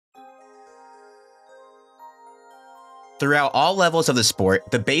Throughout all levels of the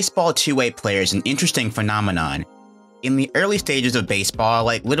sport, the baseball two-way player is an interesting phenomenon. In the early stages of baseball,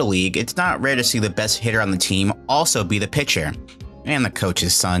 like Little League, it's not rare to see the best hitter on the team also be the pitcher, and the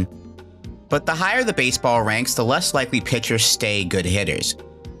coach's son. But the higher the baseball ranks, the less likely pitchers stay good hitters.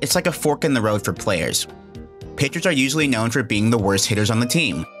 It's like a fork in the road for players. Pitchers are usually known for being the worst hitters on the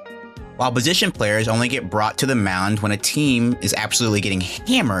team, while position players only get brought to the mound when a team is absolutely getting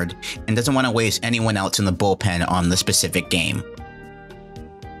hammered and doesn't want to waste anyone else in the bullpen on the specific game.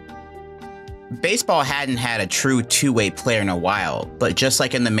 Baseball hadn't had a true two-way player in a while, but just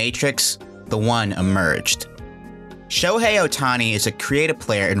like in The Matrix, the one emerged. Shohei Ohtani is a creative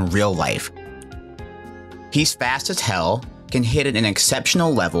player in real life. He's fast as hell, can hit at an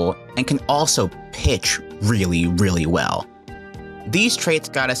exceptional level, and can also pitch really, really well. These traits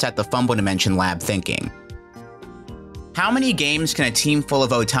got us at the Fumble Dimension lab thinking, how many games can a team full of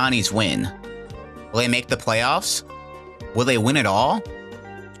Ohtanis win? Will they make the playoffs? Will they win it all?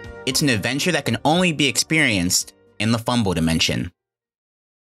 It's an adventure that can only be experienced in the Fumble Dimension.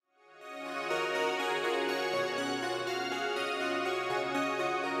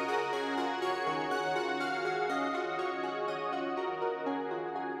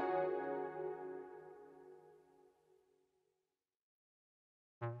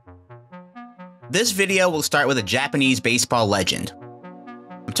 This video will start with a Japanese baseball legend.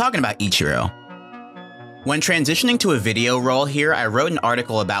 I'm talking about Ichiro. When transitioning to a video role here, I wrote an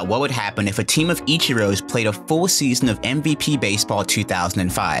article about what would happen if a team of Ichiros played a full season of MVP Baseball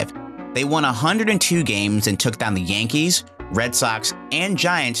 2005. They won 102 games and took down the Yankees, Red Sox, and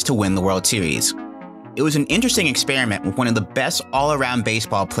Giants to win the World Series. It was an interesting experiment with one of the best all-around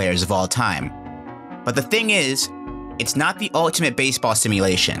baseball players of all time. But the thing is, it's not the ultimate baseball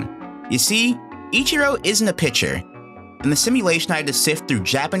simulation. You see, Ichiro isn't a pitcher. In the simulation, I had to sift through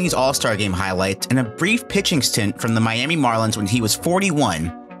Japanese All-Star Game highlights and a brief pitching stint from the Miami Marlins when he was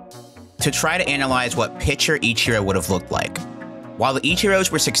 41 to try to analyze what pitcher Ichiro would have looked like. While the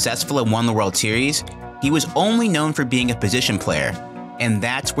Ichiros were successful and won the World Series, he was only known for being a position player, and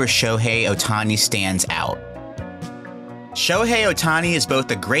that's where Shohei Ohtani stands out. Shohei Ohtani is both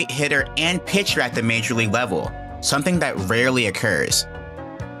a great hitter and pitcher at the major league level, something that rarely occurs.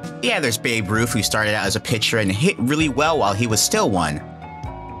 Yeah, there's Babe Ruth, who started out as a pitcher and hit really well while he was still one.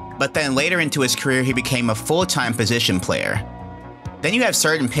 But then later into his career, he became a full-time position player. Then you have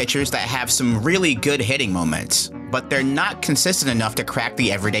certain pitchers that have some really good hitting moments, but they're not consistent enough to crack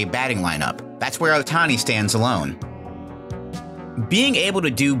the everyday batting lineup. That's where Ohtani stands alone. Being able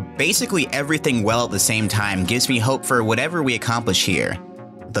to do basically everything well at the same time gives me hope for whatever we accomplish here.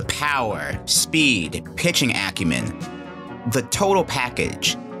 The power, speed, pitching acumen, the total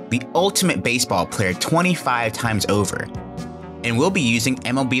package. The ultimate baseball player 25 times over, and we'll be using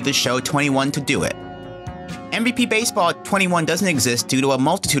MLB The Show 21 to do it. MVP Baseball 21 doesn't exist due to a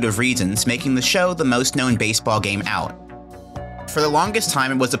multitude of reasons, making the show the most known baseball game out. For the longest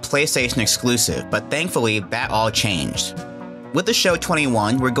time, it was a PlayStation exclusive, but thankfully, that all changed. With The Show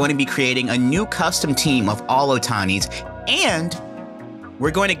 21, we're going to be creating a new custom team of all Ohtanis, and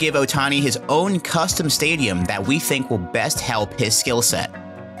we're going to give Ohtani his own custom stadium that we think will best help his skill set.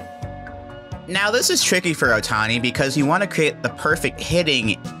 Now, this is tricky for Ohtani because you want to create the perfect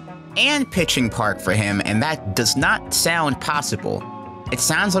hitting and pitching park for him, and that does not sound possible. It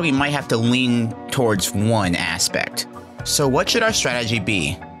sounds like we might have to lean towards one aspect. So what should our strategy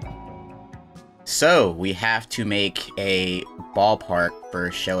be? So, we have to make a ballpark for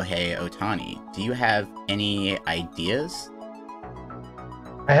Shohei Ohtani. Do you have any ideas?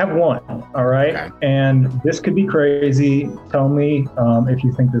 I have one, all right? Okay. And this could be crazy. Tell me if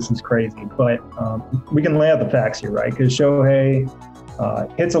you think this is crazy, but we can lay out the facts here, right? Because Shohei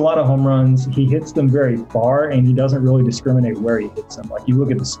hits a lot of home runs. He hits them very far, and he doesn't really discriminate where he hits them. Like, you look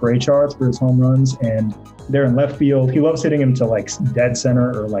at the spray charts for his home runs, and they're in left field. He loves hitting them to like dead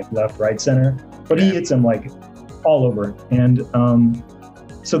center or like left, right center, but he hits them like all over. And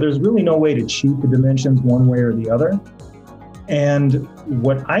so there's really no way to cheat the dimensions one way or the other. And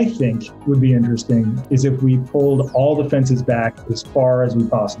what I think would be interesting is if we pulled all the fences back as far as we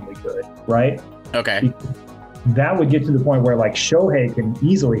possibly could, right? Okay. That would get to the point where like Shohei can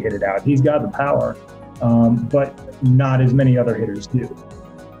easily hit it out. He's got the power, but not as many other hitters do,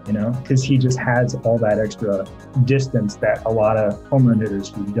 you know, because he just has all that extra distance that a lot of home run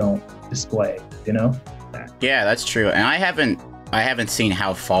hitters don't display, you know? Yeah, that's true. And I haven't seen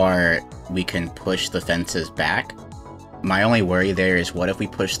how far we can push the fences back. My only worry there is what if we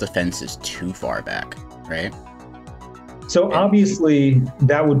push the fences too far back, right? So obviously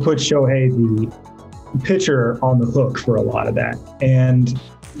that would put Shohei, the pitcher, on the hook for a lot of that. And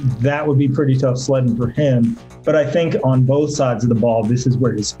that would be pretty tough sledding for him. But I think on both sides of the ball, this is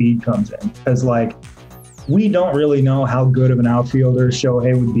where his speed comes in. Because, like, we don't really know how good of an outfielder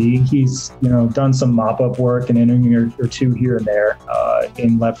Shohei would be. He's, done some mop-up work, an inning or two here and there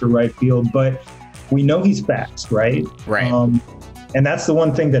in left or right field. But we know he's fast, right? Right. And that's the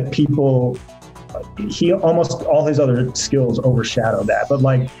one thing that he almost all his other skills overshadow that. But,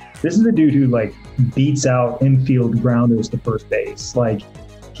 like, this is a dude who, like, beats out infield grounders to first base. Like,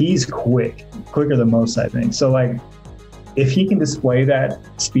 he's quicker than most, I think. So, like, if he can display that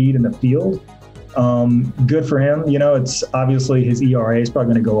speed in the field, good for him. It's obviously his ERA is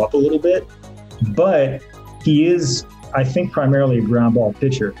probably going to go up a little bit, but he is, I think, primarily a ground ball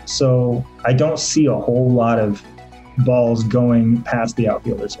pitcher. So I don't see a whole lot of balls going past the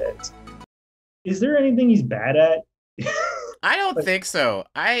outfielders' heads. Is there anything he's bad at? I don't think so.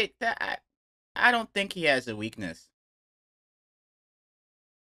 I don't think he has a weakness.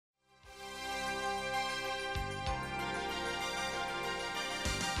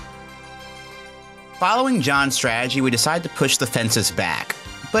 Following John's strategy, we decided to push the fences back,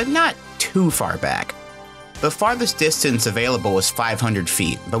 but not too far back. The farthest distance available was 500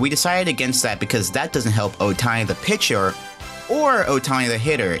 feet, but we decided against that because that doesn't help Ohtani the pitcher or Ohtani the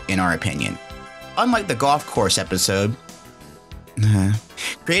hitter, in our opinion. Unlike the golf course episode,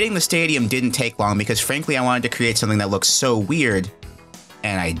 creating the stadium didn't take long because frankly I wanted to create something that looks so weird,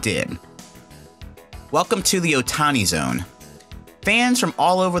 and I did. Welcome to the Ohtani Zone. Fans from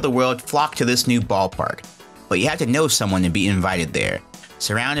all over the world flock to this new ballpark, but you have to know someone to be invited there.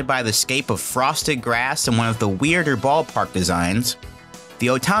 Surrounded by the scape of frosted grass and one of the weirder ballpark designs, the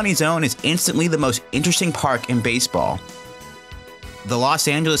Ohtani Zone is instantly the most interesting park in baseball. The Los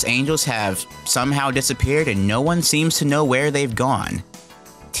Angeles Angels have somehow disappeared and no one seems to know where they've gone.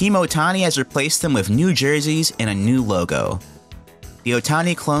 Team Ohtani has replaced them with new jerseys and a new logo. The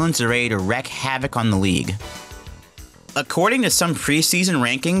Ohtani clones are ready to wreak havoc on the league. According to some preseason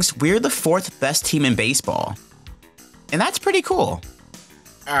rankings, we're the 4th best team in baseball. And that's pretty cool.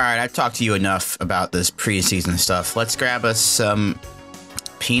 Alright, I've talked to you enough about this preseason stuff. Let's grab us some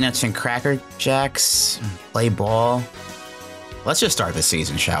peanuts and Cracker Jacks, play ball. Let's just start the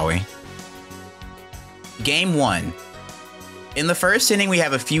season, shall we? Game 1. In the first inning, we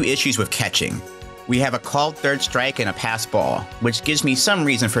have a few issues with catching. We have a called third strike and a pass ball, which gives me some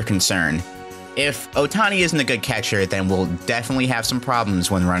reason for concern. If Ohtani isn't a good catcher, then we'll definitely have some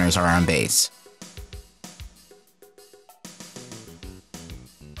problems when runners are on base.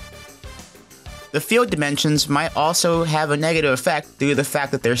 The field dimensions might also have a negative effect due to the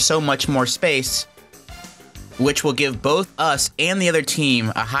fact that there's so much more space, which will give both us and the other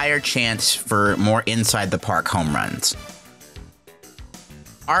team a higher chance for more inside the park home runs.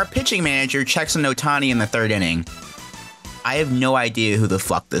 Our pitching manager checks on Ohtani in the 3rd inning. I have no idea who the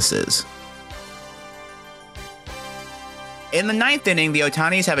fuck this is. In the 9th inning, the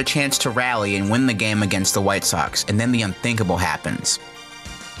Ohtanis have a chance to rally and win the game against the White Sox, and then the unthinkable happens.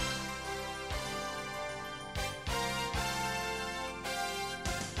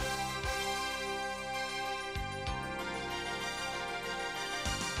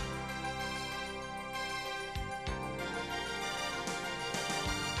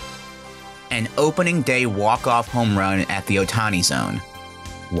 An opening day walk-off home run at the Ohtani Zone.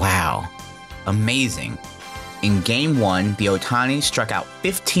 Wow. Amazing. In Game 1, the Ohtani struck out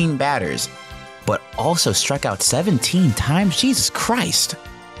 15 batters, but also struck out 17 times. Jesus Christ.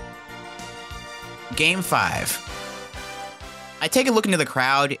 Game 5. I take a look into the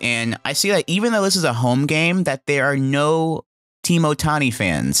crowd, and I see that even though this is a home game, that there are no Team Ohtani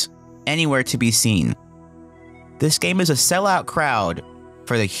fans anywhere to be seen. This game is a sellout crowd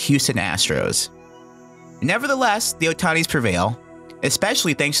for the Houston Astros. Nevertheless, the Ohtanis prevail,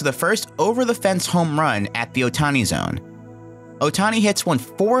 especially thanks to the first over-the-fence home run at the Ohtani Zone. Ohtani hits one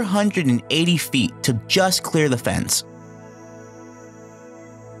 480 feet to just clear the fence.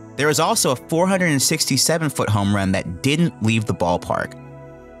 There was also a 467-foot home run that didn't leave the ballpark.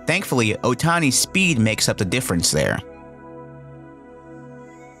 Thankfully, Ohtani's speed makes up the difference there.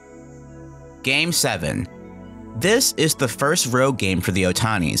 Game 7. This is the first road game for the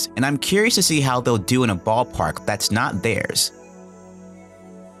Ohtanis, and I'm curious to see how they'll do in a ballpark that's not theirs.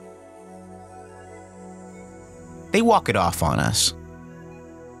 They walk it off on us.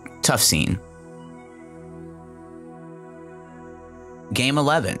 Tough scene. Game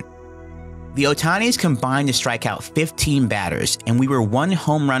 11. The Ohtanis combined to strike out 15 batters, and we were one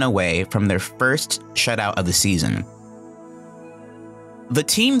home run away from their first shutout of the season. The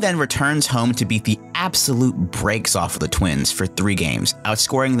team then returns home to beat the absolute brakes off of the Twins for 3 games,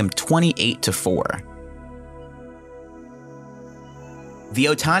 outscoring them 28-4. The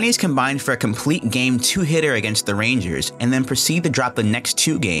Ohtanis combined for a complete game 2-hitter against the Rangers and then proceed to drop the next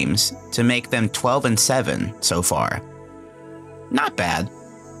 2 games to make them 12-7 so far. Not bad.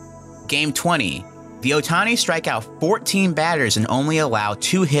 Game 20. The Ohtanis strike out 14 batters and only allow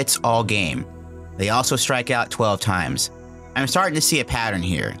 2 hits all game. They also strike out 12 times. I'm starting to see a pattern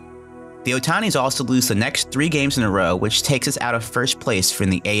here. The Ohtanis also lose the next 3 games in a row, which takes us out of first place from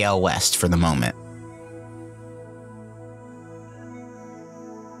the AL West for the moment.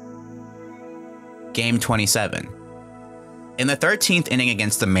 Game 27. In the 13th inning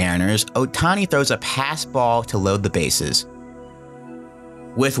against the Mariners, Ohtani throws a pass ball to load the bases.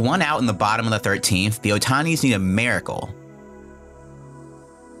 With 1 out in the bottom of the 13th, the Ohtanis need a miracle.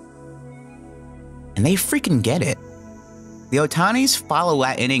 And they freaking get it. The Ohtanis follow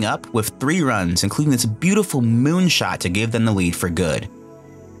that inning up with 3 runs, including this beautiful moonshot to give them the lead for good.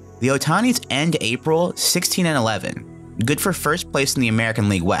 The Ohtanis end April 16-11, good for first place in the American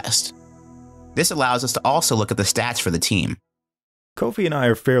League West. This allows us to also look at the stats for the team. Kofi and I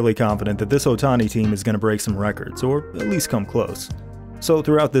are fairly confident that this Ohtani team is going to break some records, or at least come close. So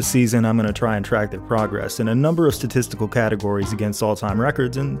throughout this season, I'm going to try and track their progress in a number of statistical categories against all-time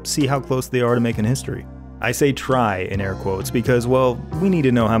records and see how close they are to making history. I say try in air quotes because, well, we need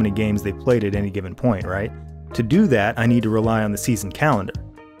to know how many games they played at any given point, right? To do that, I need to rely on the season calendar.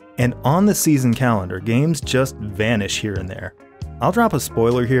 And on the season calendar, games just vanish here and there. I'll drop a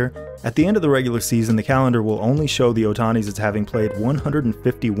spoiler here. At the end of the regular season, the calendar will only show the Ohtanis as having played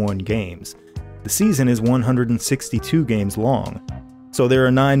 151 games. The season is 162 games long. So there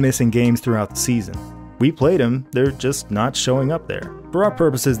are 9 missing games throughout the season. We played them, they're just not showing up there. For our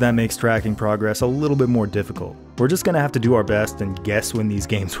purposes, that makes tracking progress a little bit more difficult. We're just gonna have to do our best and guess when these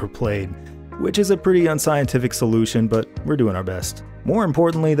games were played, which is a pretty unscientific solution, but we're doing our best. More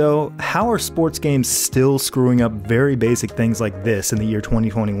importantly though, how are sports games still screwing up very basic things like this in the year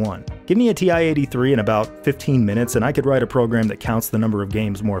 2021? Give me a TI-83 in about 15 minutes and I could write a program that counts the number of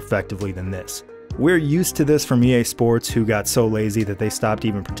games more effectively than this. We're used to this from EA Sports, who got so lazy that they stopped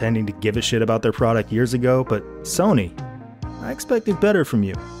even pretending to give a shit about their product years ago, but Sony, I expected better from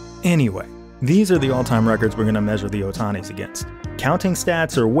you. Anyway, these are the all-time records we're going to measure the Ohtanis against. Counting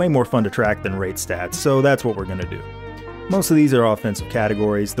stats are way more fun to track than rate stats, so that's what we're going to do. Most of these are offensive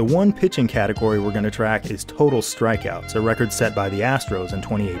categories. The one pitching category we're going to track is total strikeouts, a record set by the Astros in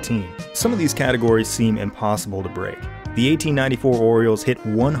 2018. Some of these categories seem impossible to break. The 1894 Orioles hit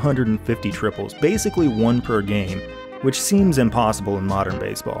 150 triples, basically 1 per game, which seems impossible in modern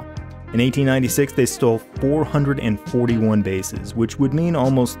baseball. In 1896, they stole 441 bases, which would mean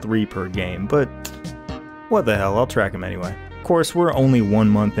almost 3 per game, but what the hell, I'll track them anyway. Of course, we're only 1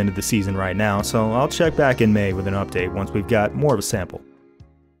 month into the season right now, so I'll check back in May with an update once we've got more of a sample.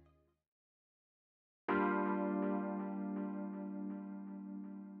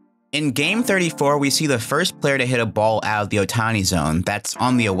 In Game 34, we see the first player to hit a ball out of the Ohtani zone that's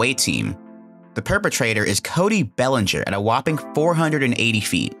on the away team. The perpetrator is Cody Bellinger at a whopping 480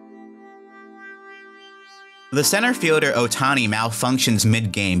 feet. The center fielder Ohtani malfunctions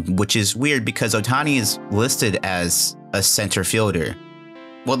mid-game, which is weird because Ohtani is listed as a center fielder.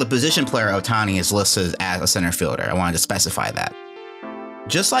 Well, the position player Ohtani is listed as a center fielder. I wanted to specify that.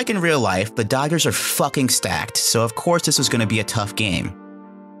 Just like in real life, the Dodgers are fucking stacked, so of course this was going to be a tough game.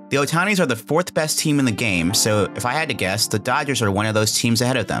 The Ohtanis are the 4th best team in the game, so if I had to guess, the Dodgers are one of those teams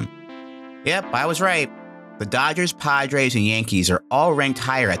ahead of them. Yep, I was right. The Dodgers, Padres, and Yankees are all ranked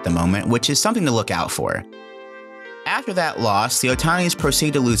higher at the moment, which is something to look out for. After that loss, the Ohtanis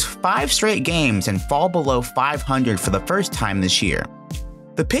proceed to lose 5 straight games and fall below 500 for the first time this year.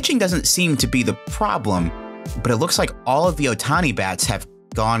 The pitching doesn't seem to be the problem, but it looks like all of the Ohtani bats have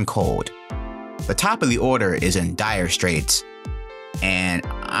gone cold. The top of the order is in dire straits, and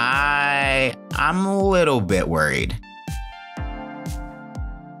I'm a little bit worried.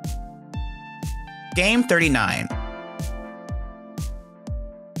 Game 39.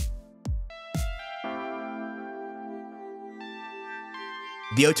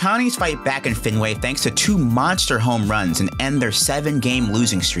 The Ohtanis fight back in Fenway thanks to 2 monster home runs and end their 7-game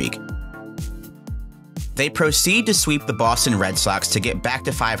losing streak. They proceed to sweep the Boston Red Sox to get back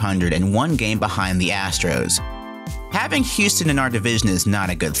to 500 and 1 game behind the Astros. Having Houston in our division is not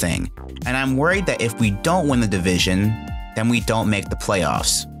a good thing, and I'm worried that if we don't win the division, then we don't make the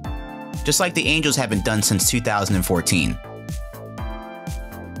playoffs. Just like the Angels haven't done since 2014.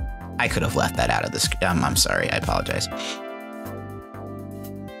 I could have left that out of this. I'm sorry, I apologize.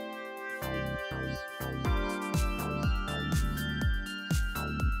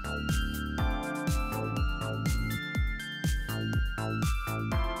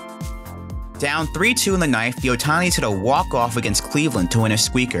 Down 3-2 in the ninth, the Ohtanis hit a walk-off against Cleveland to win a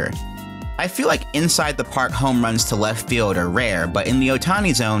squeaker. I feel like inside the park home runs to left field are rare, but in the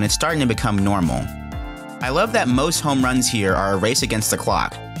Ohtani zone, it's starting to become normal. I love that most home runs here are a race against the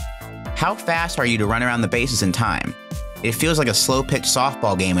clock. How fast are you to run around the bases in time? It feels like a slow-pitch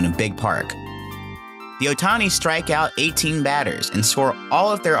softball game in a big park. The Ohtanis strike out 18 batters and score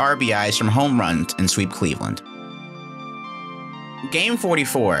all of their RBIs from home runs and sweep Cleveland. Game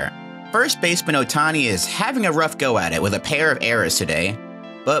 44. First baseman Ohtani is having a rough go at it with a pair of errors today,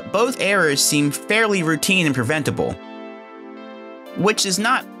 but both errors seem fairly routine and preventable, which is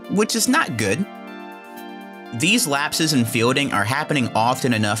not good. These lapses in fielding are happening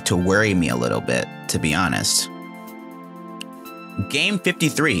often enough to worry me a little bit, to be honest. Game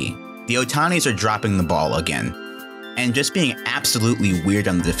 53, the Ohtanis are dropping the ball again, and just being absolutely weird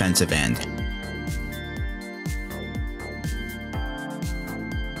on the defensive end.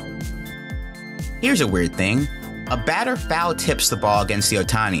 Here's a weird thing. A batter foul tips the ball against the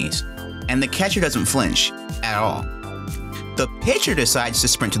Ohtanis, and the catcher doesn't flinch at all. The pitcher decides to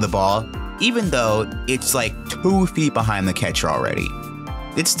sprint to the ball, even though it's like 2 feet behind the catcher already.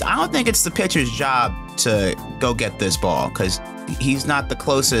 I don't think it's the pitcher's job to go get this ball, because he's not the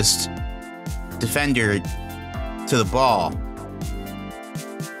closest defender to the ball.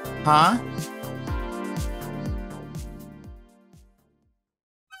 Huh?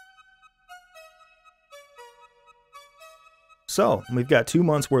 So, we've got 2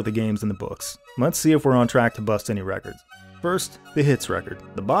 months worth of games in the books. Let's see if we're on track to bust any records. First, the hits record.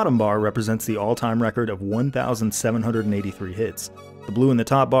 The bottom bar represents the all-time record of 1,783 hits. The blue in the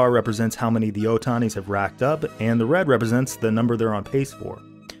top bar represents how many the Ohtanis have racked up, and the red represents the number they're on pace for.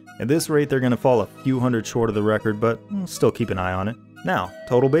 At this rate, they're going to fall a few hundred short of the record, but we'll still keep an eye on it. Now,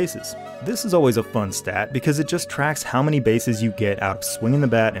 total bases. This is always a fun stat because it just tracks how many bases you get out of swinging the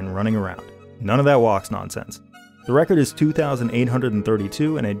bat and running around. None of that walks nonsense. The record is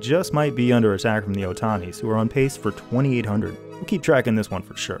 2,832, and it just might be under attack from the Ohtanis, who are on pace for 2,800. We'll keep tracking this one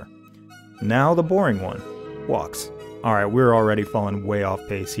for sure. Now the boring one, walks. Alright, we're already falling way off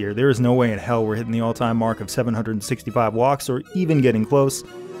pace here. There is no way in hell we're hitting the all-time mark of 765 walks, or even getting close.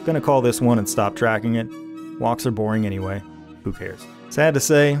 Gonna call this one and stop tracking it. Walks are boring anyway. Who cares? Sad to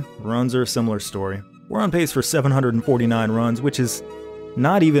say, runs are a similar story. We're on pace for 749 runs, which is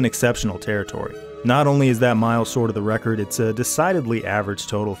not even exceptional territory. Not only is that miles short of the record, it's a decidedly average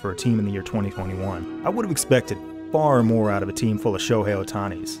total for a team in the year 2021. I would have expected far more out of a team full of Shohei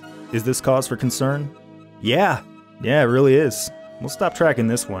Ohtanis. Is this cause for concern? Yeah, it really is. We'll stop tracking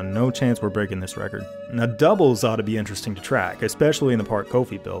this one, no chance we're breaking this record. Now doubles ought to be interesting to track, especially in the park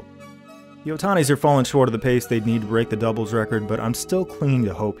Kofi built. The Ohtanis are falling short of the pace they'd need to break the doubles record, but I'm still clinging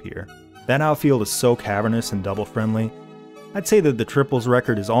to hope here. That outfield is so cavernous and double friendly. I'd say that the triples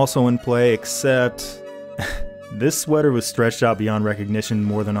record is also in play, except this sweater was stretched out beyond recognition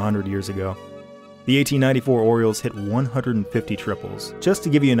more than 100 years ago. The 1894 Orioles hit 150 triples. Just to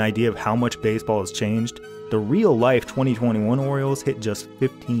give you an idea of how much baseball has changed, the real-life 2021 Orioles hit just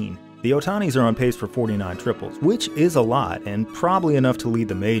 15. The Ohtanis are on pace for 49 triples, which is a lot, and probably enough to lead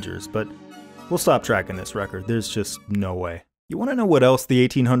the majors, but we'll stop tracking this record. There's just no way. You want to know what else the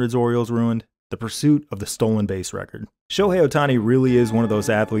 1800s Orioles ruined? The pursuit of the stolen base record. Shohei Ohtani really is one of those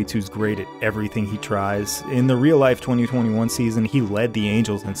athletes who's great at everything he tries. In the real-life 2021 season, he led the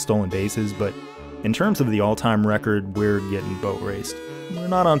Angels in stolen bases, but in terms of the all-time record, we're getting boat raced. We're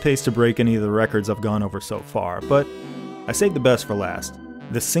not on pace to break any of the records I've gone over so far, but I saved the best for last.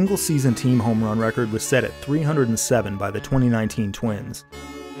 The single-season team home run record was set at 307 by the 2019 Twins.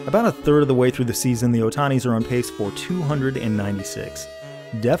 About a third of the way through the season, the Ohtanis are on pace for 296.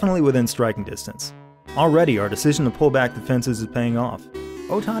 Definitely within striking distance. Already, our decision to pull back the fences is paying off.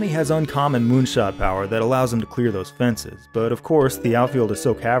 Ohtani has uncommon moonshot power that allows him to clear those fences, but of course, the outfield is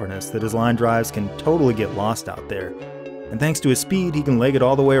so cavernous that his line drives can totally get lost out there. And thanks to his speed, he can leg it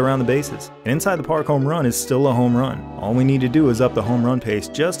all the way around the bases. An inside the park home run is still a home run. All we need to do is up the home run pace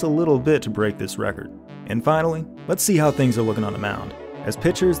just a little bit to break this record. And finally, let's see how things are looking on the mound. As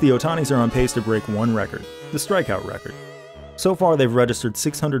pitchers, the Ohtanis are on pace to break one record, the strikeout record. So far, they've registered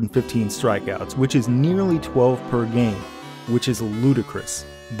 615 strikeouts, which is nearly 12 per game, which is ludicrous.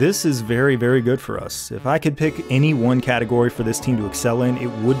 This is very, very good for us. If I could pick any one category for this team to excel in,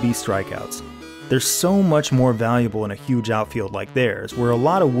 it would be strikeouts. They're so much more valuable in a huge outfield like theirs, where a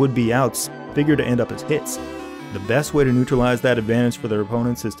lot of would-be outs figure to end up as hits. The best way to neutralize that advantage for their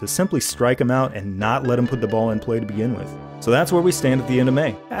opponents is to simply strike them out and not let them put the ball in play to begin with. So that's where we stand at the end of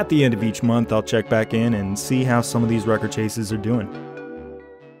May. At the end of each month, I'll check back in and see how some of these record chases are doing.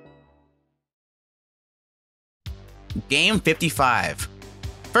 Game 55.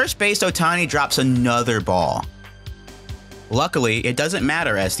 First base Ohtani drops another ball. Luckily, it doesn't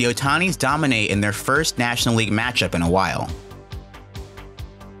matter as the Ohtanis dominate in their first National League matchup in a while.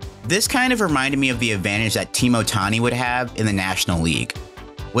 This kind of reminded me of the advantage that Team Ohtani would have in the National League.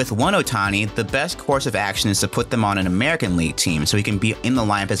 With one Ohtani, the best course of action is to put them on an American League team so he can be in the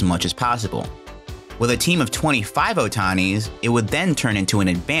lineup as much as possible. With a team of 25 Ohtanis, it would then turn into an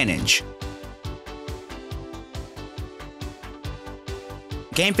advantage.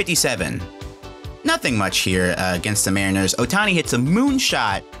 Game 57. Nothing much here against the Mariners. Ohtani hits a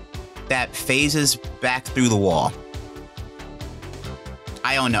moonshot that phases back through the wall.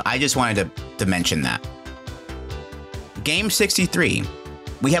 I don't know. I just wanted to mention that. Game 63.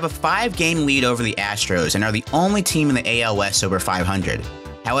 We have a 5-game lead over the Astros and are the only team in the AL West over 500.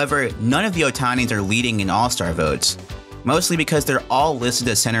 However, none of the Ohtanis are leading in All-Star votes, mostly because they're all listed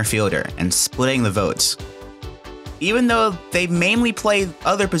as center fielder and splitting the votes. Even though they mainly play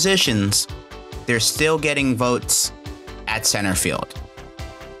other positions, they're still getting votes at center field.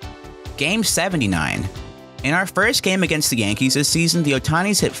 Game 79. In our first game against the Yankees this season, the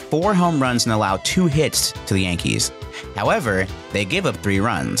Ohtanis hit 4 home runs and allowed 2 hits to the Yankees. However, they give up 3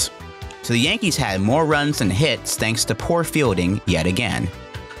 runs. So the Yankees had more runs than hits thanks to poor fielding yet again.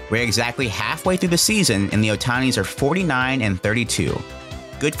 We're exactly halfway through the season and the Ohtanis are 49-32,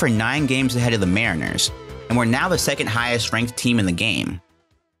 good for 9 games ahead of the Mariners, and we're now the second highest ranked team in the game.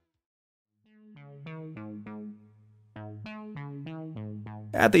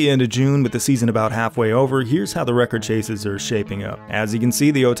 At the end of June, with the season about halfway over, here's how the record chases are shaping up. As you can see,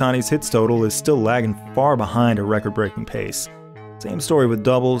 the Ohtani's hits total is still lagging far behind a record-breaking pace. Same story with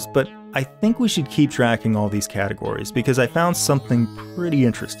doubles, but I think we should keep tracking all these categories because I found something pretty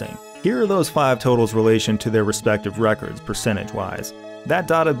interesting. Here are those 5 totals' relation to their respective records, percentage-wise. That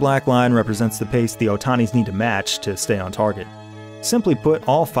dotted black line represents the pace the Ohtanis need to match to stay on target. Simply put,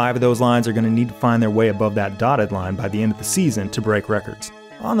 all 5 of those lines are going to need to find their way above that dotted line by the end of the season to break records.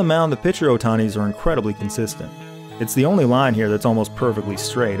 On the mound, the pitcher Ohtanis are incredibly consistent. It's the only line here that's almost perfectly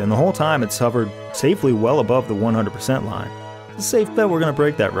straight, and the whole time it's hovered safely well above the 100% line. It's a safe bet we're going to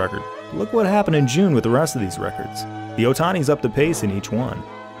break that record. Look what happened in June with the rest of these records. The Ohtanis upped the pace in each one.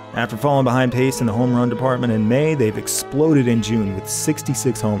 After falling behind pace in the home run department in May, they've exploded in June with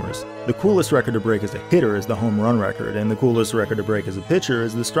 66 homers. The coolest record to break as a hitter is the home run record, and the coolest record to break as a pitcher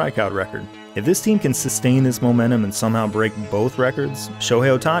is the strikeout record. If this team can sustain this momentum and somehow break both records,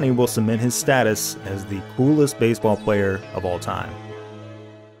 Shohei Ohtani will cement his status as the coolest baseball player of all time.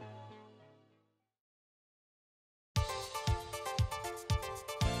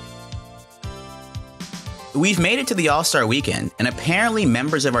 We've made it to the All-Star weekend, and apparently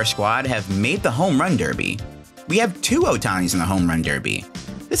members of our squad have made the home run derby. We have 2 Ohtanis in the home run derby.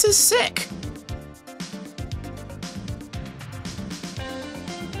 This is sick!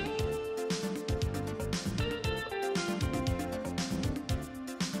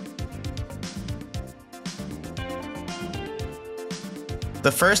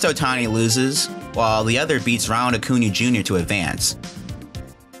 The first Ohtani loses, while the other beats Ronald Acuna Jr. to advance.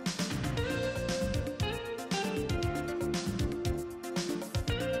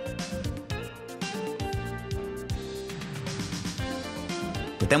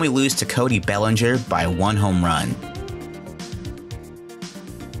 But then we lose to Cody Bellinger by 1 home run.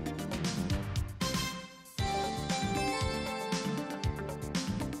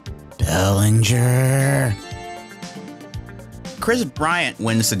 Bellinger. Chris Bryant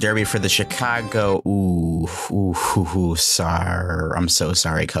wins the Derby for the Chicago. Sorry. I'm so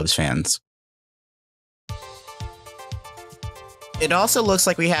sorry, Cubs fans. It also looks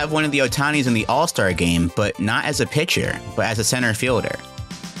like we have one of the Ohtanis in the All-Star game, but not as a pitcher, but as a center fielder.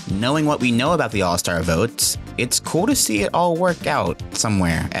 Knowing what we know about the All-Star votes, it's cool to see it all work out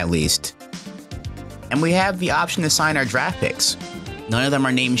somewhere, at least. And we have the option to sign our draft picks. None of them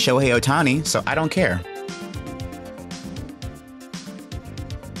are named Shohei Ohtani, so I don't care.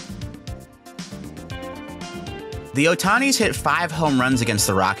 The Ohtanis hit 5 home runs against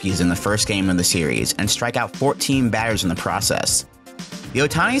the Rockies in the first game of the series and strike out 14 batters in the process. The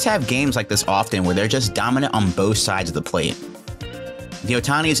Ohtanis have games like this often where they're just dominant on both sides of the plate. The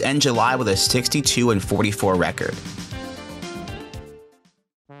Ohtanis end July with a 62-44 record.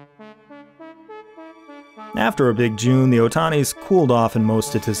 After a big June, the Ohtanis cooled off in most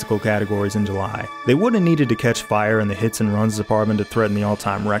statistical categories in July. They wouldn't have needed to catch fire in the hits and runs department to threaten the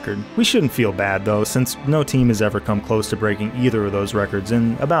all-time record. We shouldn't feel bad though, since no team has ever come close to breaking either of those records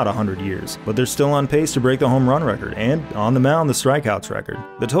in about 100 years. But they're still on pace to break the home run record, and on the mound the strikeouts record.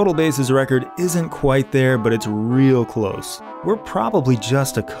 The total bases record isn't quite there, but it's real close. We're probably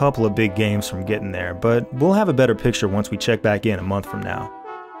just a couple of big games from getting there, but we'll have a better picture once we check back in a month from now.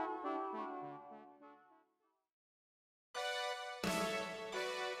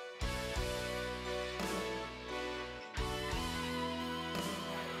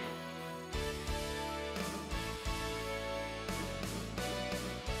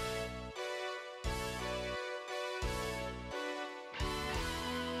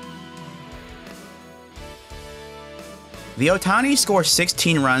 The Ohtani scores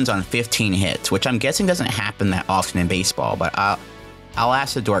 16 runs on 15 hits, which I'm guessing doesn't happen that often in baseball, but I'll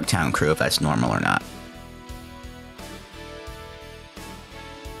ask the Dorktown crew if that's normal or not.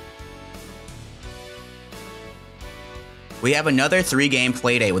 We have another 3-game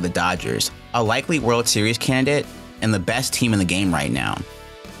playdate with the Dodgers, a likely World Series candidate, and the best team in the game right now.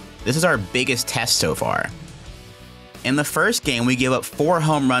 This is our biggest test so far. In the first game, we give up 4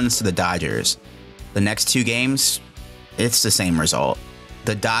 home runs to the Dodgers. The next 2 games, it's the same result.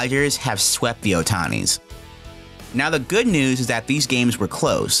 The Dodgers have swept the Ohtanis. Now the good news is that these games were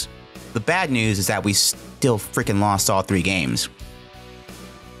close. The bad news is that we still freaking lost all 3 games.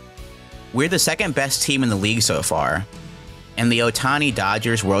 We're the second best team in the league so far, and the Ohtani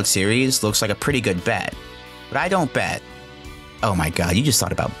Dodgers World Series looks like a pretty good bet. But I don't bet. Oh my god, you just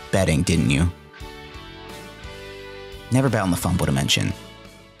thought about betting, didn't you? Never bet on the Fumble Dimension.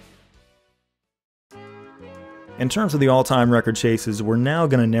 In terms of the all-time record chases, we're now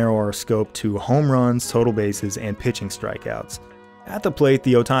going to narrow our scope to home runs, total bases, and pitching strikeouts. At the plate,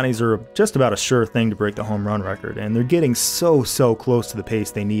 the Ohtanis are just about a sure thing to break the home run record, and they're getting so close to the pace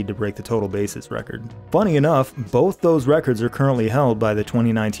they need to break the total bases record. Funny enough, both those records are currently held by the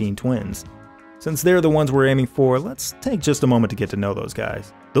 2019 Twins. Since they're the ones we're aiming for, let's take just a moment to get to know those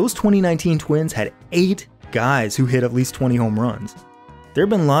guys. Those 2019 Twins had 8 guys who hit at least 20 home runs. There have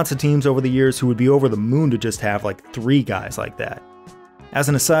been lots of teams over the years who would be over the moon to just have like 3 guys like that. As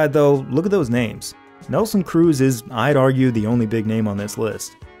an aside though, look at those names. Nelson Cruz is, I'd argue, the only big name on this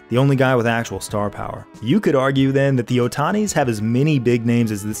list. The only guy with actual star power. You could argue then that the Ohtanis have as many big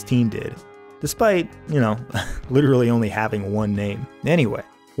names as this team did. Despite, literally only having 1 name. Anyway,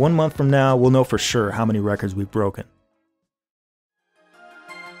 1 month from now, we'll know for sure how many records we've broken.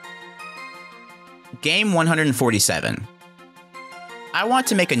 Game 147. I want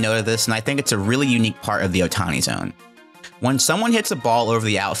to make a note of this, and I think it's a really unique part of the Ohtani zone. When someone hits a ball over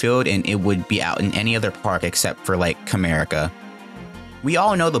the outfield, and it would be out in any other park except for like Comerica, we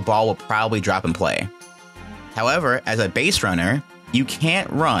all know the ball will probably drop in play. However, as a base runner, you can't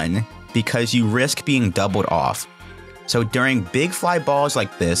run because you risk being doubled off. So during big fly balls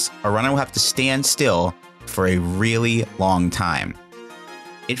like this, a runner will have to stand still for a really long time.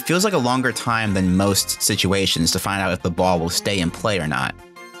 It feels like a longer time than most situations to find out if the ball will stay in play or not.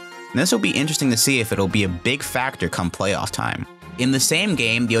 And this will be interesting to see if it'll be a big factor come playoff time. In the same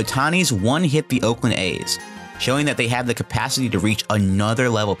game, the Ohtanis one-hit the Oakland A's, showing that they have the capacity to reach another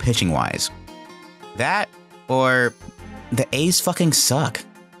level pitching-wise. That, or the A's fucking suck.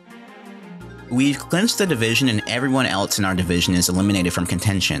 We've clinched the division and everyone else in our division is eliminated from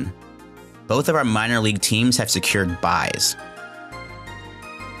contention. Both of our minor league teams have secured byes.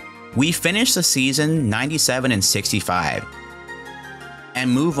 We finished the season 97-65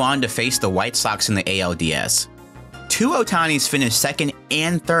 and move on to face the White Sox in the ALDS. 2 Ohtanis finished second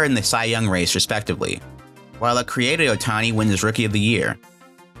and third in the Cy Young race respectively, while a created Ohtani wins Rookie of the Year.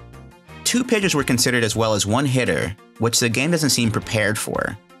 2 pitchers were considered as well as 1 hitter, which the game doesn't seem prepared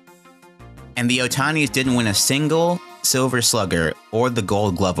for. And the Ohtanis didn't win a single Silver Slugger or the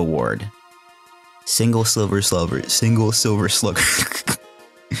Gold Glove Award. Single Silver Slugger.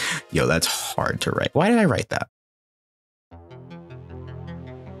 Yo, that's hard to write. Why did I write that?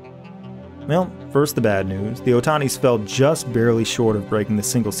 Well, first the bad news. The Ohtanis fell just barely short of breaking the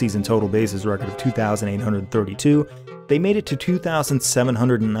single-season total bases record of 2,832. They made it to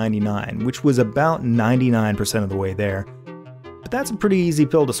 2,799, which was about 99% of the way there. But that's a pretty easy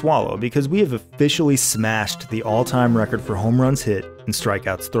pill to swallow, because we have officially smashed the all-time record for home runs hit and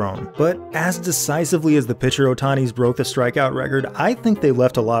strikeouts thrown. But as decisively as the pitcher Ohtanis broke the strikeout record, I think they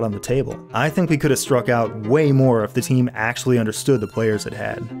left a lot on the table. I think we could have struck out way more if the team actually understood the players it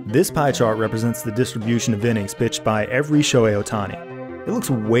had. This pie chart represents the distribution of innings pitched by every Shohei Ohtani. It looks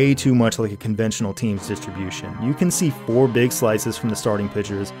way too much like a conventional team's distribution. You can see 4 big slices from the starting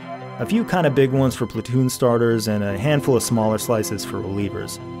pitchers, a few kind of big ones for platoon starters, and a handful of smaller slices for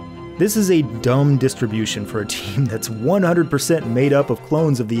relievers. This is a dumb distribution for a team that's 100% made up of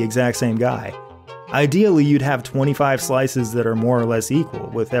clones of the exact same guy. Ideally, you'd have 25 slices that are more or less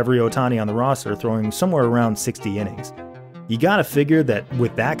equal, with every Ohtani on the roster throwing somewhere around 60 innings. You gotta figure that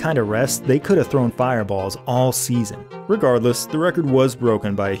with that kind of rest, they could have thrown fireballs all season. Regardless, the record was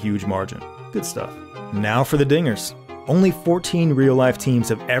broken by a huge margin. Good stuff. Now for the dingers. Only 14 real-life teams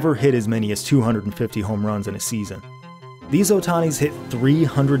have ever hit as many as 250 home runs in a season. These Ohtanis hit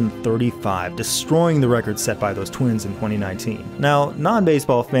 335, destroying the record set by those Twins in 2019. Now,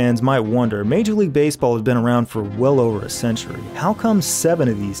 non-baseball fans might wonder, Major League Baseball has been around for well over a century. How come 7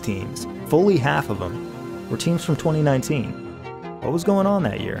 of these teams, fully half of them, were teams from 2019? What was going on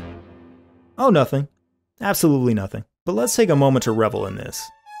that year? Oh, nothing. Absolutely nothing. But let's take a moment to revel in this.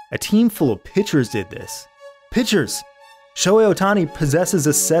 A team full of pitchers did this. Pitchers! Shohei Ohtani possesses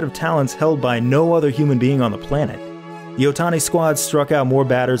a set of talents held by no other human being on the planet. The Ohtani squad struck out more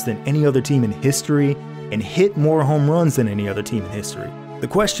batters than any other team in history and hit more home runs than any other team in history. The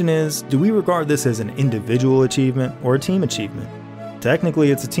question is, do we regard this as an individual achievement or a team achievement? Technically,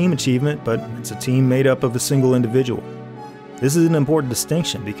 it's a team achievement, but it's a team made up of a single individual. This is an important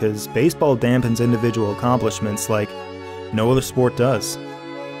distinction because baseball dampens individual accomplishments like no other sport does.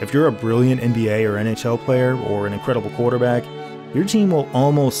 If you're a brilliant NBA or NHL player or an incredible quarterback, your team will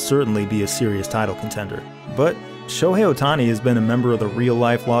almost certainly be a serious title contender. But Shohei Ohtani has been a member of the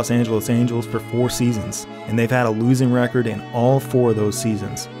real-life Los Angeles Angels for 4 seasons, and they've had a losing record in all 4 of those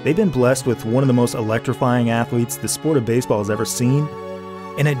seasons. They've been blessed with one of the most electrifying athletes the sport of baseball has ever seen,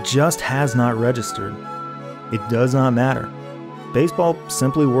 and it just has not registered. It does not matter. Baseball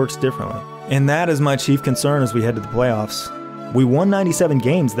simply works differently. And that is my chief concern as we head to the playoffs. We won 97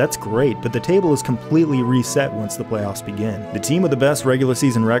 games, that's great, but the table is completely reset once the playoffs begin. The team with the best regular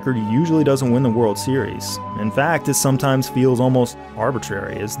season record usually doesn't win the World Series. In fact, it sometimes feels almost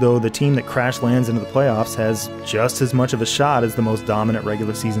arbitrary, as though the team that crash lands into the playoffs has just as much of a shot as the most dominant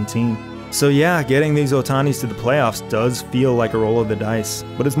regular season team. So yeah, getting these Ohtanis to the playoffs does feel like a roll of the dice,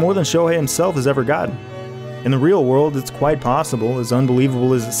 but it's more than Shohei himself has ever gotten. In the real world, it's quite possible, as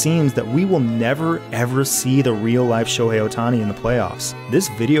unbelievable as it seems, that we will never ever see the real-life Shohei Ohtani in the playoffs. This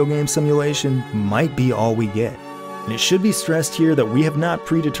video game simulation might be all we get. And it should be stressed here that we have not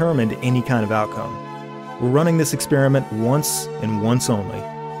predetermined any kind of outcome. We're running this experiment once and once only.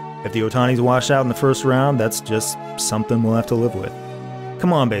 If the Ohtanis wash out in the first round, that's just something we'll have to live with.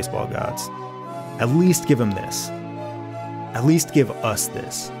 Come on, baseball gods. At least give them this. At least give us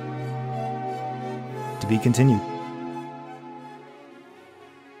this. To be continued.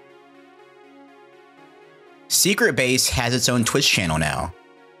 Secret Base has its own Twitch channel now.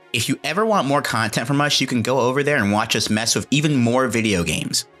 If you ever want more content from us, you can go over there and watch us mess with even more video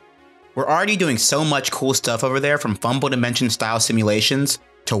games. We're already doing so much cool stuff over there, from FUMBLE Dimension style simulations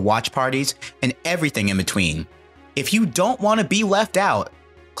to watch parties and everything in between. If you don't want to be left out,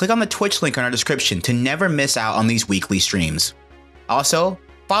 click on the Twitch link in our description to never miss out on these weekly streams. Also,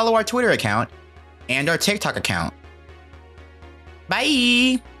 follow our Twitter account and our TikTok account.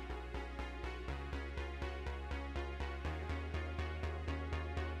 Bye!